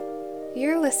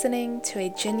You're listening to a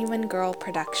Genuine Girl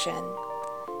production.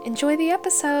 Enjoy the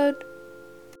episode!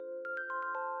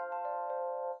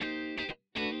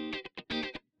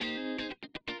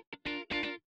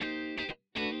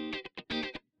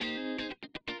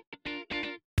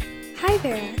 Hi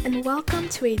there, and welcome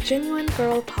to a Genuine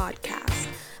Girl podcast.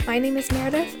 My name is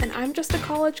Meredith, and I'm just a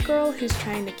college girl who's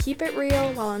trying to keep it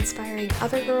real while inspiring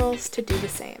other girls to do the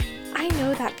same. I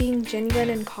know that being genuine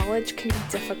in college can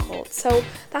be difficult, so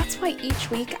that's why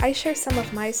each week I share some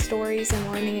of my stories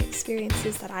and learning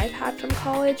experiences that I've had from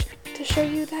college to show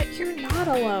you that you're not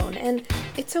alone, and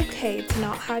it's okay to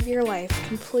not have your life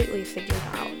completely figured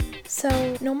out.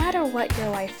 So, no matter what your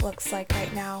life looks like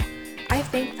right now, I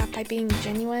think that by being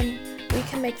genuine, we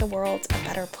can make the world a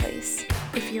better place.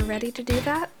 If you're ready to do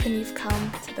that, then you've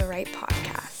come to the right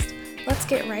podcast. Let's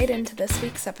get right into this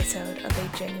week's episode of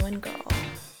A Genuine Girl.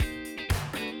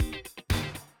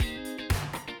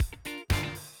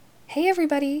 Hey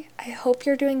everybody, I hope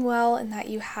you're doing well and that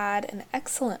you had an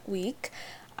excellent week.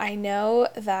 I know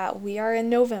that we are in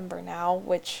November now,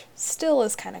 which still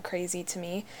is kind of crazy to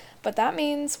me, but that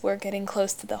means we're getting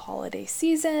close to the holiday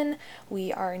season.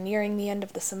 We are nearing the end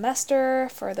of the semester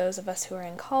for those of us who are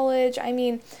in college. I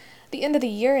mean, the end of the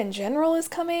year in general is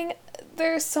coming.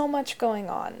 There's so much going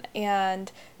on,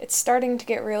 and it's starting to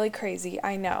get really crazy,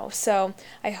 I know. So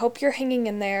I hope you're hanging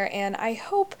in there, and I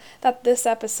hope that this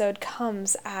episode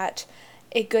comes at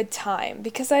a good time,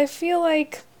 because I feel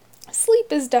like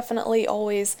sleep is definitely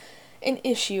always an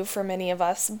issue for many of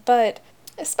us, but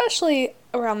especially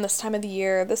around this time of the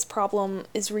year, this problem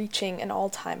is reaching an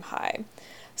all-time high.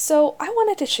 So I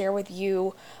wanted to share with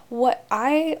you what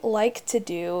I like to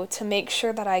do to make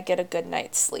sure that I get a good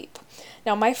night's sleep.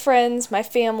 Now, my friends, my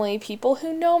family, people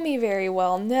who know me very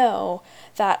well know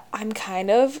that I'm kind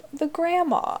of the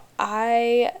grandma.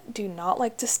 I do not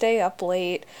like to stay up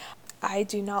late. I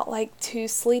do not like to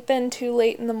sleep in too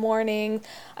late in the morning.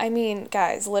 I mean,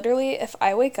 guys, literally, if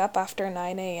I wake up after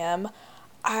 9 a.m.,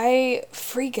 I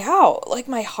freak out. Like,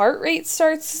 my heart rate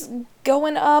starts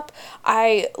going up.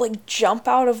 I, jump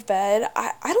out of bed.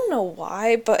 I don't know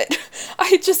why, but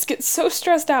I just get so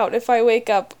stressed out if I wake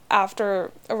up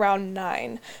after around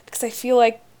 9, because I feel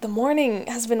like the morning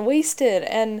has been wasted,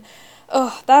 and,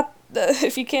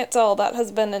 if you can't tell, that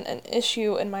has been an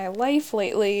issue in my life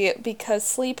lately, because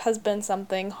sleep has been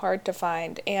something hard to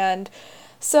find, and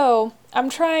so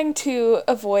I'm trying to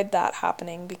avoid that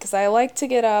happening, because I like to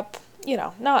get up,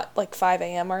 not like 5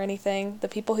 a.m. or anything. The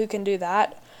people who can do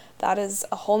that, that is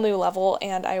a whole new level,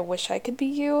 and I wish I could be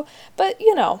you, but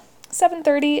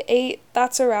 7:30, 8,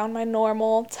 that's around my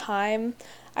normal time.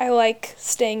 I like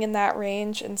staying in that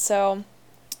range, and so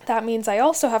that means I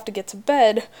also have to get to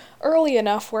bed early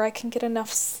enough where I can get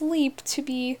enough sleep to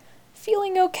be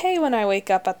feeling okay when I wake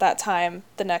up at that time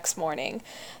the next morning.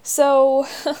 So,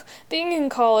 being in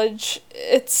college,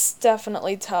 it's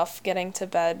definitely tough getting to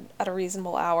bed at a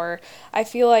reasonable hour. I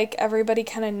feel like everybody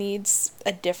kind of needs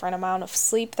a different amount of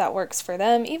sleep that works for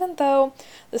them, even though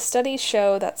the studies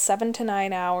show that 7 to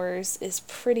 9 hours is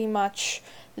pretty much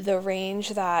the range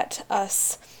that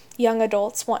us young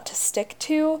adults want to stick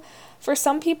to. For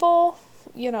some people,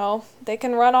 they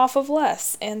can run off of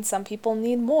less, and some people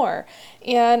need more.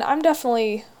 And I'm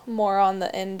definitely more on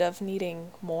the end of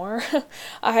needing more.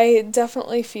 I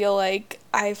definitely feel like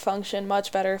I function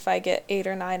much better if I get 8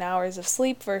 or 9 hours of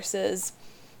sleep versus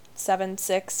 7,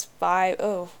 6, 5.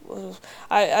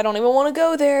 I don't even want to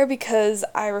go there because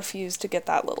I refuse to get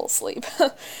that little sleep.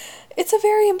 It's a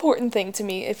very important thing to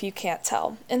me, if you can't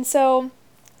tell. And so,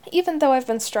 even though I've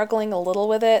been struggling a little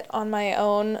with it on my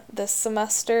own this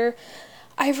semester,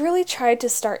 I've really tried to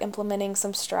start implementing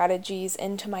some strategies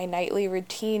into my nightly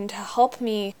routine to help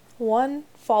me, one,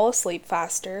 fall asleep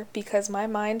faster, because my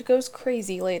mind goes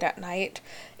crazy late at night,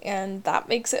 and that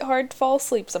makes it hard to fall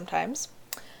asleep sometimes.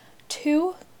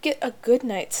 2, get a good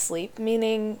night's sleep,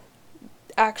 meaning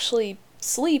actually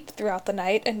sleep throughout the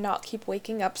night and not keep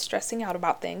waking up stressing out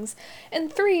about things.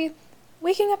 And 3,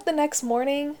 waking up the next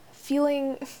morning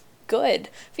feeling good,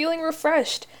 feeling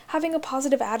refreshed, having a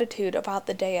positive attitude about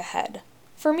the day ahead.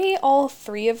 For me, all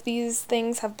 3 of these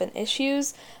things have been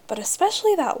issues, but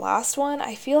especially that last one,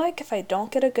 I feel like if I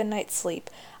don't get a good night's sleep,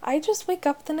 I just wake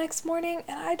up the next morning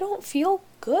and I don't feel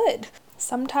good.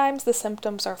 Sometimes the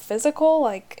symptoms are physical,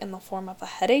 like in the form of a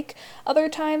headache. Other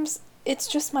times, it's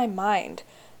just my mind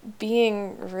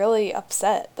being really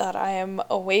upset that I am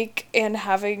awake and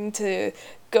having to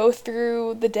go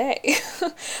through the day.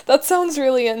 That sounds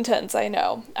really intense, I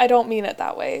know. I don't mean it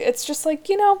that way. It's just like,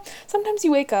 sometimes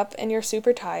you wake up and you're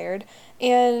super tired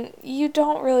and you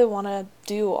don't really want to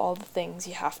do all the things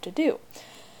you have to do.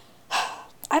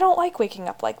 I don't like waking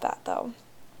up like that, though,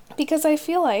 because I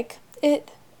feel like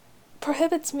it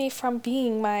prohibits me from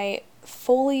being my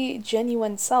fully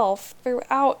genuine self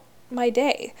throughout my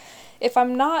day. If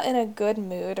I'm not in a good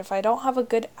mood, if I don't have a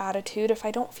good attitude, if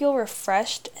I don't feel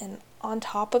refreshed and on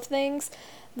top of things,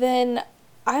 then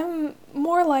I'm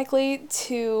more likely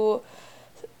to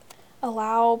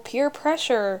allow peer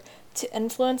pressure to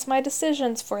influence my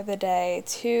decisions for the day,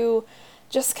 to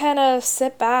just kind of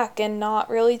sit back and not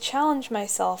really challenge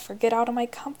myself or get out of my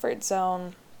comfort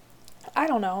zone. I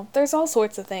don't know, there's all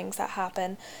sorts of things that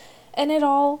happen, and it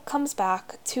all comes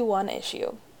back to one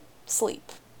issue: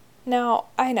 sleep. Now,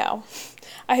 I know,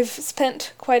 I've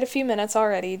spent quite a few minutes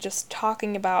already just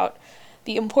talking about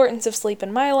the importance of sleep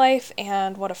in my life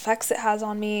and what effects it has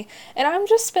on me, and I'm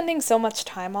just spending so much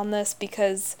time on this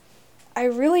because I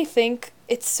really think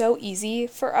it's so easy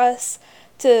for us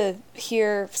to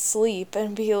hear sleep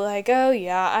and be like, oh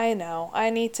yeah, I know,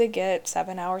 I need to get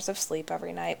 7 hours of sleep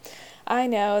every night. I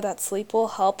know that sleep will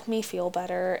help me feel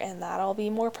better and that I'll be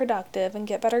more productive and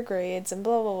get better grades and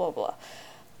blah blah blah blah.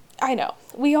 I know,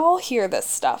 we all hear this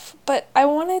stuff, but I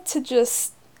wanted to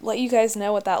just let you guys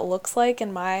know what that looks like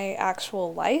in my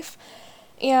actual life.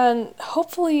 And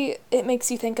hopefully, it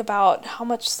makes you think about how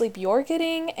much sleep you're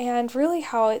getting and really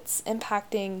how it's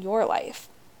impacting your life.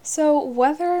 So,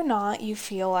 whether or not you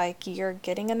feel like you're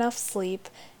getting enough sleep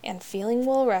and feeling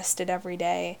well rested every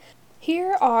day,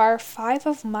 here are 5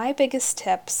 of my biggest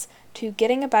tips to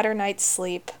getting a better night's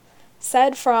sleep,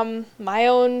 said from my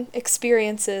own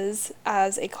experiences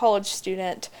as a college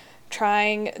student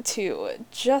trying to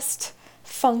just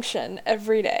function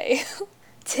every day.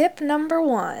 Tip number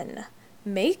 1: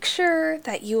 make sure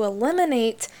that you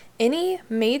eliminate any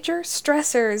major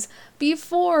stressors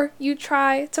before you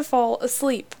try to fall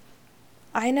asleep.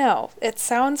 I know, it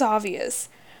sounds obvious,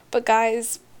 but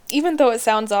guys, even though it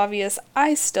sounds obvious,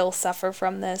 I still suffer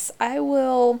from this. I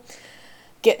will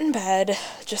get in bed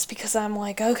just because I'm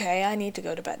like, okay, I need to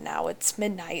go to bed now. It's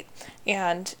midnight.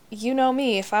 And you know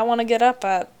me, if I want to get up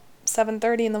at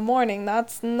 7:30 in the morning,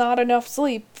 that's not enough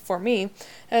sleep for me.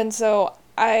 And so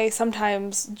I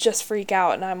sometimes just freak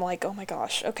out and I'm like, oh my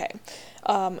gosh, okay,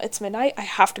 it's midnight, I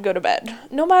have to go to bed,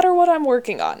 no matter what I'm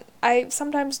working on. I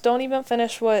sometimes don't even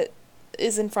finish what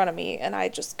is in front of me and I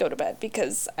just go to bed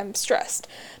because I'm stressed.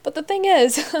 But the thing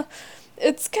is,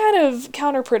 it's kind of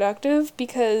counterproductive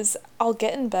because I'll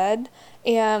get in bed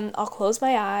and I'll close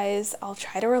my eyes, I'll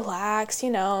try to relax,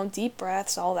 deep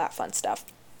breaths, all that fun stuff.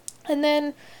 And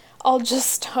then I'll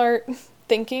just start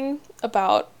thinking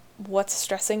about what's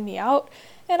stressing me out,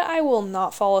 and I will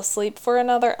not fall asleep for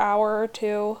another hour or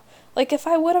two. Like, if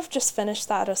I would have just finished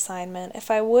that assignment,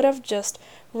 if I would have just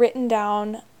written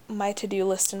down my to-do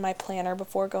list in my planner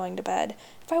before going to bed,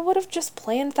 if I would have just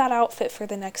planned that outfit for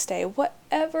the next day,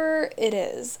 whatever it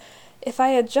is, if I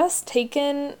had just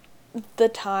taken the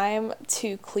time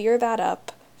to clear that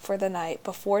up for the night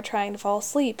before trying to fall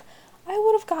asleep, I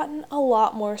would have gotten a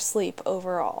lot more sleep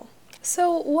overall.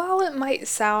 So while it might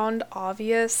sound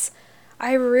obvious,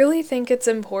 I really think it's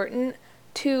important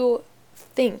to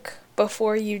think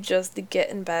before you just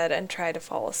get in bed and try to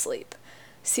fall asleep.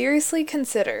 Seriously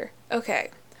consider,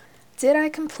 okay, did I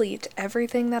complete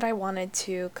everything that I wanted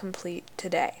to complete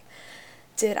today?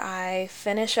 Did I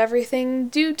finish everything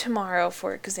due tomorrow,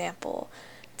 for example?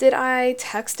 Did I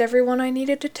text everyone I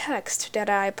needed to text?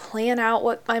 Did I plan out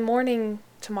what my morning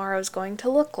tomorrow is going to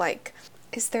look like?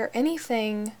 Is there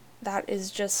anything that is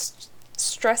just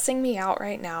stressing me out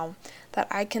right now that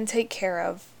I can take care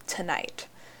of tonight?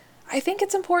 I think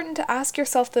it's important to ask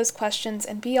yourself those questions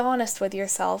and be honest with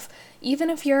yourself, even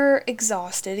if you're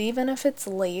exhausted, even if it's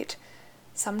late.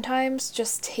 Sometimes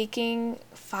just taking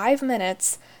 5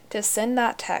 minutes to send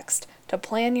that text, to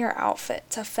plan your outfit,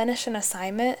 to finish an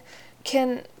assignment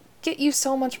can get you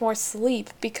so much more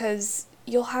sleep because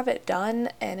you'll have it done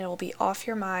and it'll be off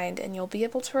your mind and you'll be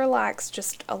able to relax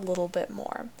just a little bit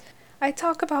more. I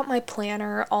talk about my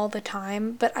planner all the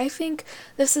time, but I think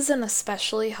this is an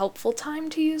especially helpful time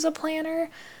to use a planner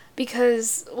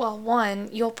because, well, one,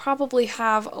 you'll probably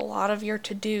have a lot of your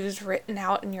to-dos written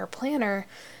out in your planner,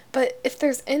 but if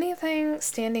there's anything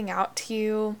standing out to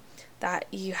you that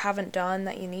you haven't done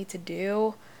that you need to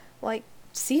do, like,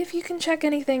 see if you can check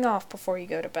anything off before you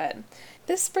go to bed.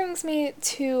 This brings me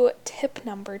to tip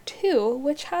number 2,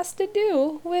 which has to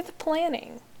do with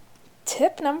planning.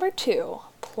 Tip number 2,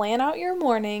 plan out your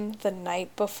morning the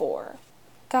night before.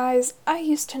 Guys, I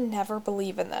used to never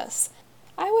believe in this.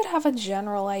 I would have a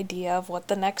general idea of what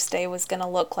the next day was going to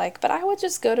look like, but I would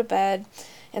just go to bed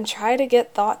and try to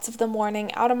get thoughts of the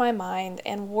morning out of my mind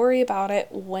and worry about it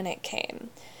when it came.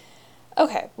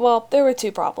 Okay, well, there were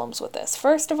 2 problems with this.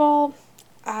 First of all,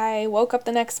 I woke up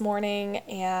the next morning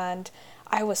and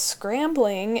I was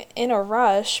scrambling in a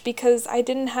rush because I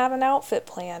didn't have an outfit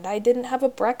planned. I didn't have a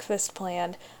breakfast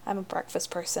planned. I'm a breakfast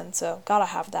person, so gotta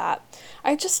have that.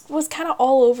 I just was kind of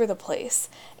all over the place,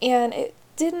 and it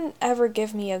didn't ever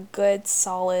give me a good,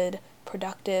 solid,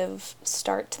 productive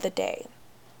start to the day.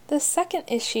 The second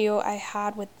issue I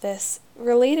had with this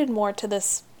related more to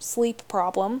this sleep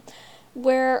problem,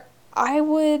 where I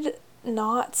would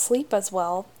not sleep as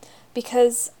well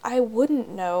because I wouldn't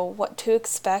know what to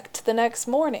expect the next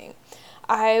morning.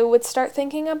 I would start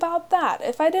thinking about that.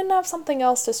 If I didn't have something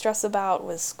else to stress about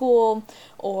with school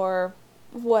or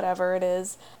whatever it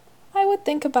is, I would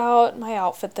think about my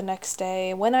outfit the next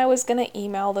day, when I was going to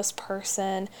email this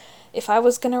person, if I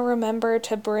was going to remember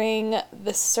to bring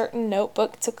this certain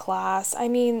notebook to class. I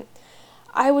mean,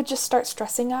 I would just start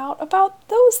stressing out about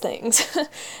those things.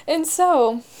 And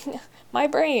so, my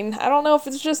brain, I don't know if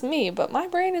it's just me, but my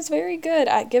brain is very good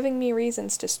at giving me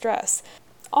reasons to stress.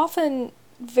 Often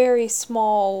very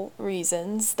small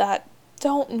reasons that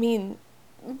don't mean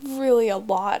really a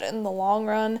lot in the long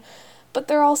run, but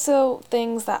they're also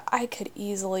things that I could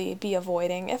easily be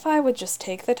avoiding if I would just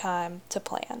take the time to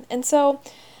plan. And so,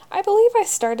 I believe I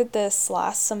started this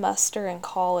last semester in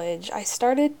college. I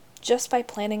started just by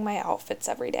planning my outfits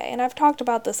every day. And I've talked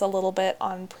about this a little bit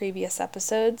on previous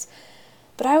episodes,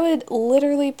 but I would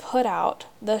literally put out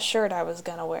the shirt I was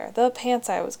gonna wear, the pants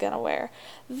I was gonna wear,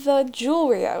 the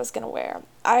jewelry I was gonna wear.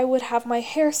 I would have my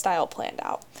hairstyle planned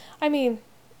out. I mean,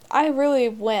 I really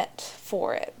went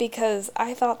for it because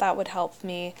I thought that would help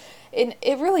me.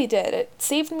 It really did. It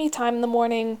saved me time in the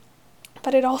morning,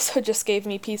 but it also just gave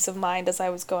me peace of mind as I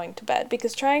was going to bed,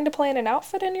 because trying to plan an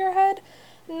outfit in your head,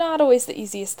 not always the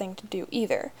easiest thing to do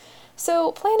either.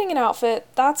 So planning an outfit,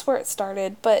 that's where it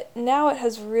started, but now it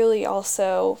has really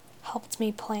also helped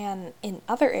me plan in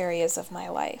other areas of my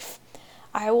life.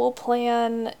 I will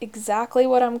plan exactly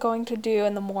what I'm going to do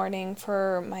in the morning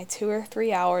for my 2 or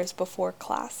 3 hours before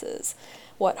classes,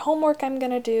 what homework I'm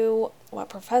going to do, what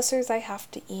professors I have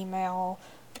to email,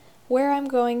 where I'm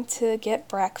going to get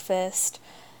breakfast,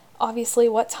 obviously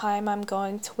what time I'm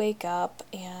going to wake up,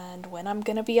 and when I'm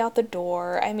going to be out the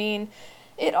door. I mean,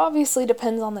 it obviously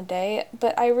depends on the day,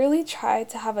 but I really try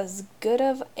to have as good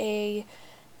of a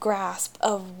grasp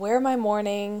of where my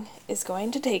morning is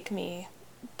going to take me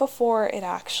before it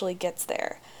actually gets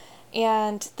there.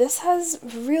 And this has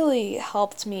really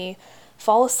helped me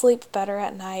fall asleep better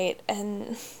at night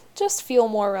and just feel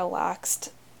more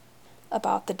relaxed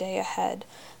about the day ahead.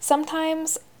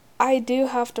 Sometimes I do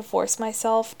have to force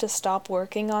myself to stop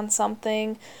working on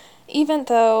something, even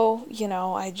though,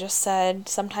 I just said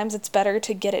sometimes it's better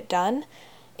to get it done.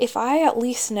 If I at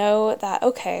least know that,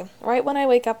 okay, right when I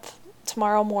wake up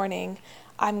tomorrow morning,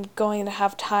 I'm going to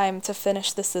have time to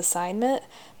finish this assignment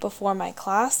before my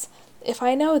class, if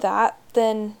I know that,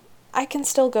 then I can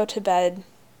still go to bed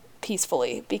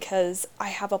peacefully because I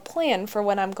have a plan for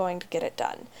when I'm going to get it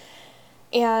done.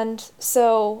 And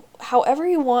so, however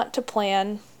you want to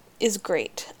plan is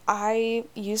great. I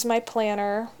use my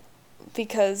planner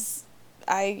because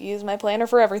I use my planner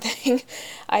for everything.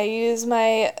 I use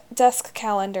my desk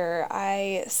calendar.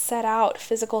 I set out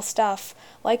physical stuff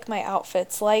like my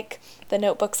outfits, like the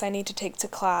notebooks I need to take to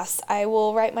class. I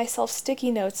will write myself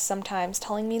sticky notes sometimes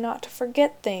telling me not to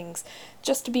forget things,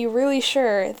 just to be really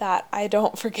sure that I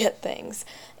don't forget things.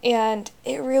 And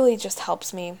it really just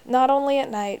helps me, not only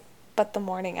at night, but the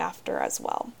morning after as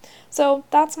well. So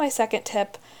that's my second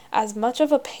tip. As much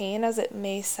of a pain as it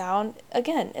may sound,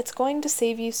 again, it's going to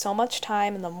save you so much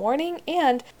time in the morning,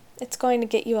 and it's going to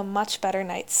get you a much better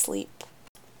night's sleep.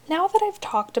 Now that I've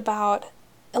talked about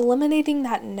eliminating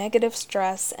that negative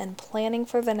stress and planning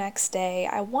for the next day,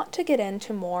 I want to get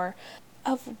into more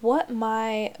of what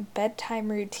my bedtime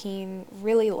routine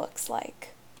really looks like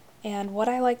and what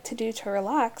I like to do to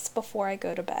relax before I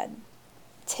go to bed.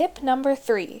 Tip number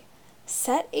 3.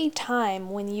 Set a time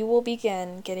when you will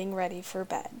begin getting ready for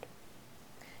bed.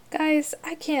 Guys,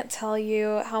 I can't tell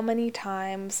you how many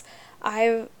times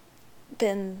I've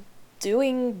been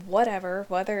doing whatever,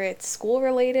 whether it's school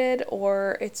related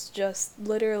or it's just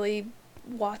literally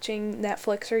watching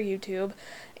Netflix or YouTube,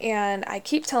 and I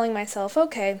keep telling myself,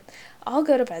 okay, I'll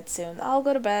go to bed soon. I'll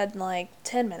go to bed in like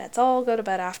 10 minutes. I'll go to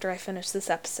bed after I finish this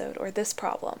episode or this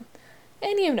problem.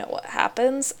 And you know what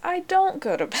happens. I don't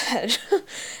go to bed.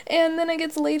 And then it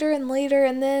gets later and later,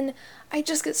 and then I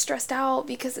just get stressed out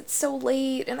because it's so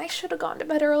late and I should have gone to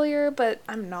bed earlier, but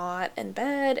I'm not in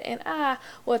bed, and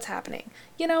what's happening?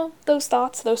 Those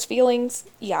thoughts, those feelings,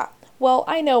 yeah. Well,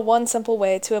 I know one simple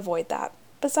way to avoid that.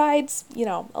 Besides,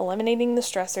 eliminating the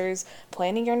stressors,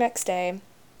 planning your next day,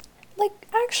 like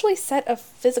actually set a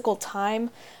physical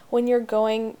time when you're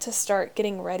going to start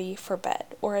getting ready for bed,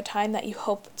 or a time that you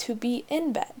hope to be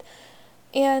in bed.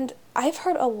 And I've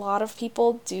heard a lot of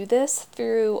people do this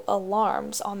through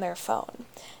alarms on their phone.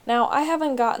 Now, I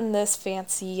haven't gotten this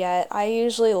fancy yet. I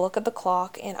usually look at the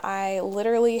clock, and I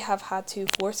literally have had to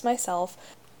force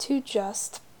myself to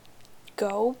just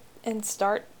go and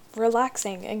start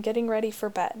relaxing and getting ready for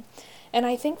bed. And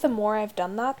I think the more I've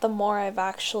done that, the more I've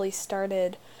actually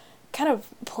started kind of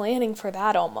planning for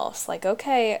that almost. Like,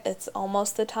 okay, it's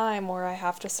almost the time where I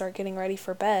have to start getting ready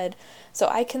for bed, so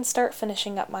I can start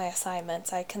finishing up my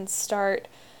assignments. I can start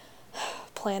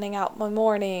planning out my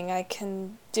morning. I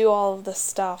can do all of this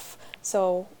stuff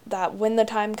so that when the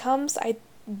time comes, I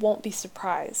won't be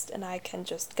surprised and I can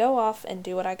just go off and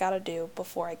do what I gotta do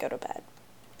before I go to bed.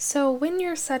 So when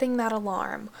you're setting that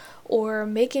alarm or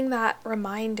making that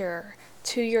reminder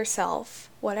to yourself,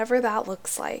 whatever that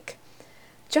looks like,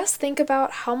 just think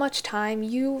about how much time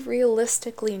you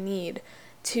realistically need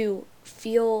to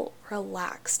feel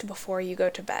relaxed before you go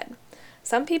to bed.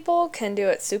 Some people can do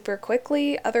it super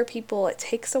quickly, other people it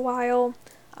takes a while.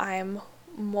 I'm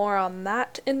more on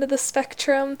that end of the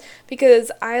spectrum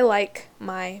because I like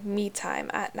my me time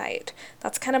at night.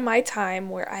 That's kind of my time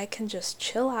where I can just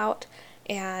chill out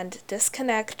and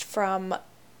disconnect from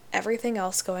everything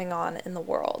else going on in the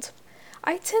world.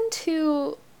 I tend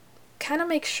to kind of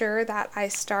make sure that I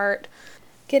start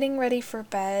getting ready for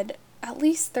bed at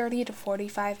least 30 to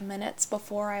 45 minutes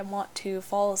before I want to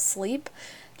fall asleep,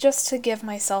 just to give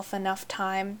myself enough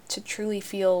time to truly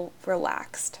feel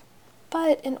relaxed.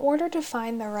 But in order to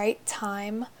find the right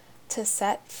time to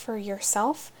set for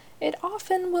yourself, it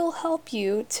often will help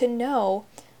you to know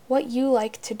what you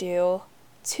like to do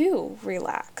to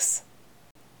relax.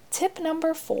 Tip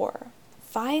number 4,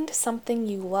 find something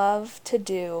you love to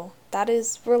do that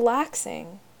is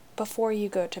relaxing before you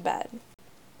go to bed.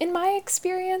 In my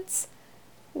experience,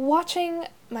 watching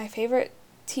my favorite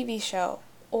TV show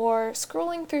or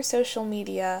scrolling through social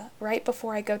media right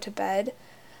before I go to bed,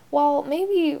 while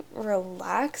maybe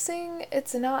relaxing,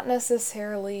 it's not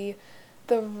necessarily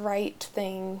the right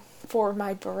thing for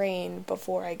my brain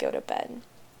before I go to bed.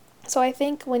 So I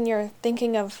think when you're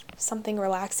thinking of something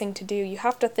relaxing to do, you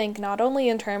have to think not only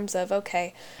in terms of,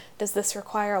 okay, does this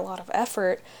require a lot of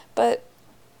effort, but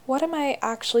what am I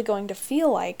actually going to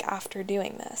feel like after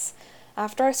doing this?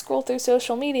 After I scroll through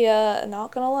social media,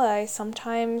 not gonna lie,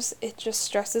 sometimes it just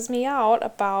stresses me out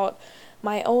about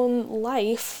my own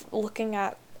life, looking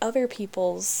at other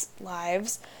people's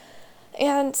lives.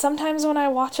 And sometimes when I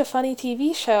watch a funny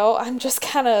TV show, I'm just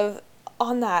kind of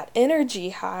on that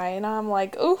energy high, and I'm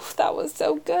like, oof, that was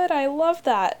so good, I love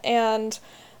that, and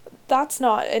that's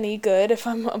not any good if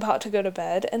I'm about to go to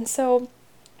bed. And so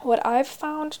what I've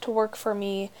found to work for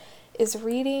me is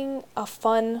reading a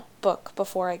fun book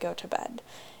before I go to bed.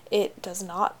 It does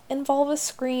not involve a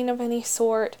screen of any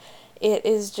sort. It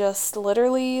is just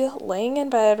literally laying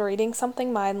in bed reading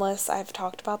something mindless. I've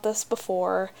talked about this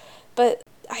before, but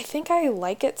I think I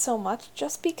like it so much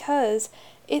just because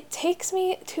it takes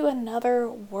me to another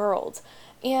world.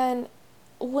 And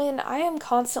when I am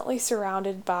constantly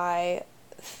surrounded by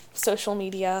social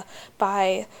media,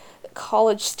 by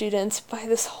college students, by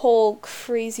this whole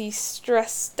crazy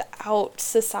stressed out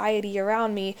society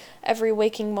around me every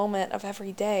waking moment of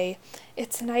every day,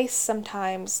 it's nice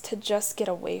sometimes to just get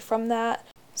away from that.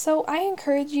 So I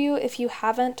encourage you, if you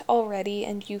haven't already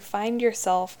and you find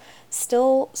yourself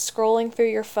still scrolling through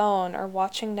your phone or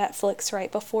watching Netflix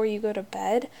right before you go to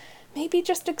bed, maybe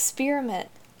just experiment.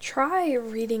 Try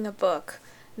reading a book.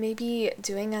 Maybe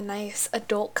doing a nice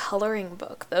adult coloring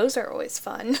book. Those are always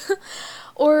fun.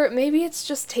 Or maybe it's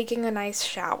just taking a nice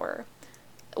shower,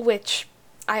 which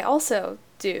I also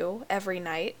do every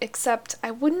night, except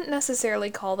I wouldn't necessarily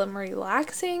call them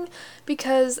relaxing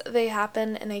because they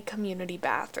happen in a community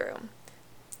bathroom,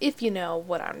 if you know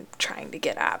what I'm trying to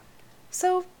get at.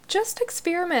 So just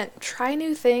experiment, try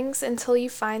new things until you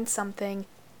find something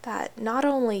that not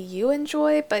only you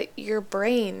enjoy, but your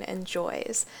brain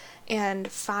enjoys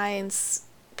and finds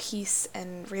peace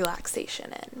and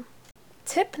relaxation in.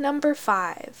 Tip number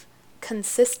 5,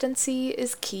 consistency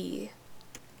is key.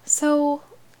 So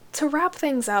to wrap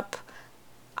things up,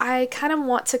 I kind of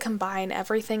want to combine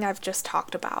everything I've just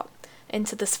talked about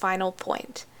into this final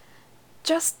point.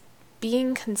 Just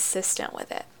being consistent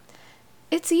with it.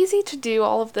 It's easy to do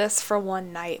all of this for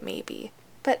one night maybe,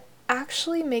 but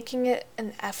actually making it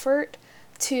an effort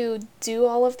to do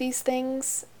all of these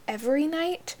things every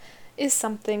night is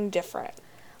something different.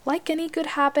 Like any good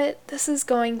habit, this is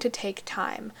going to take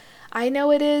time. I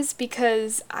know it is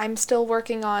because I'm still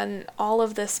working on all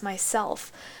of this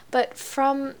myself, but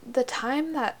from the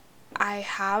time that I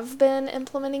have been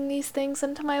implementing these things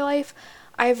into my life,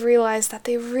 I've realized that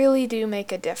they really do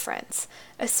make a difference,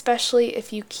 especially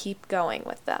if you keep going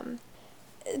with them.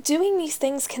 Doing these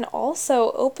things can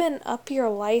also open up your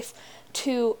life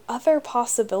to other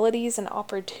possibilities and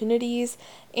opportunities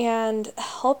and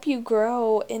help you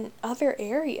grow in other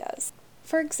areas.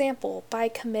 For example, by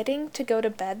committing to go to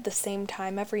bed the same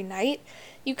time every night,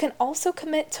 you can also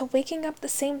commit to waking up the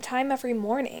same time every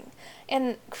morning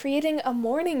and creating a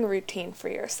morning routine for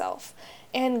yourself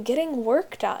and getting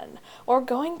work done or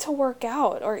going to work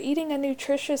out or eating a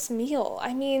nutritious meal.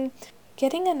 I mean,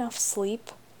 getting enough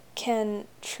sleep can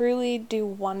truly do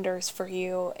wonders for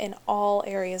you in all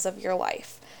areas of your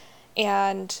life.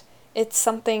 And it's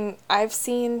something I've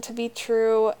seen to be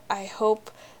true. I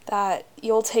hope that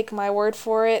you'll take my word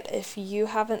for it if you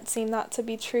haven't seen that to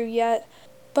be true yet.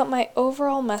 But my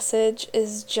overall message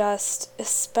is just,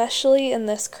 especially in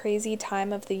this crazy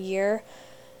time of the year,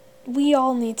 we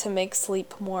all need to make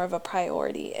sleep more of a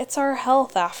priority. It's our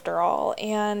health after all,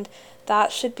 and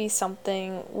that should be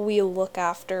something we look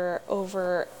after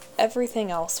over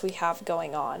everything else we have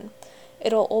going on.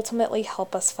 It'll ultimately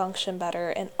help us function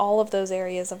better in all of those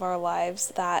areas of our lives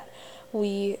that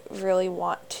we really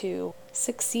want to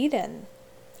succeed in.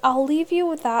 I'll leave you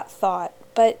with that thought,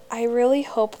 but I really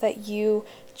hope that you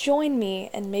join me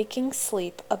in making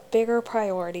sleep a bigger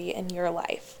priority in your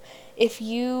life. If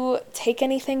you take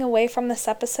anything away from this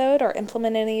episode or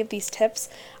implement any of these tips,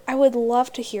 I would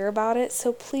love to hear about it,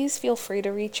 so please feel free to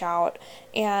reach out.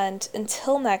 And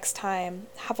until next time,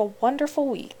 have a wonderful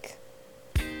week.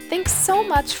 Thanks so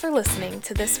much for listening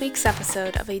to this week's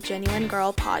episode of A Genuine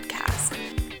Girl podcast.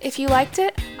 If you liked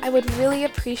it, I would really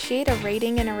appreciate a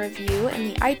rating and a review in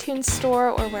the iTunes store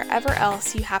or wherever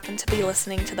else you happen to be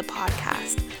listening to the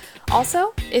podcast.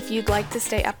 Also, if you'd like to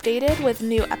stay updated with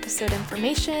new episode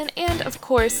information and, of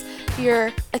course,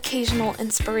 your occasional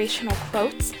inspirational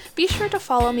quotes, be sure to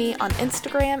follow me on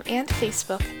Instagram and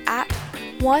Facebook at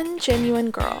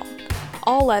OneGenuineGirl.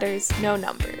 All letters, no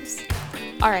numbers.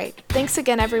 Alright, thanks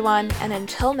again everyone, and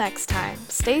until next time,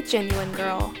 stay genuine,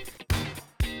 girl.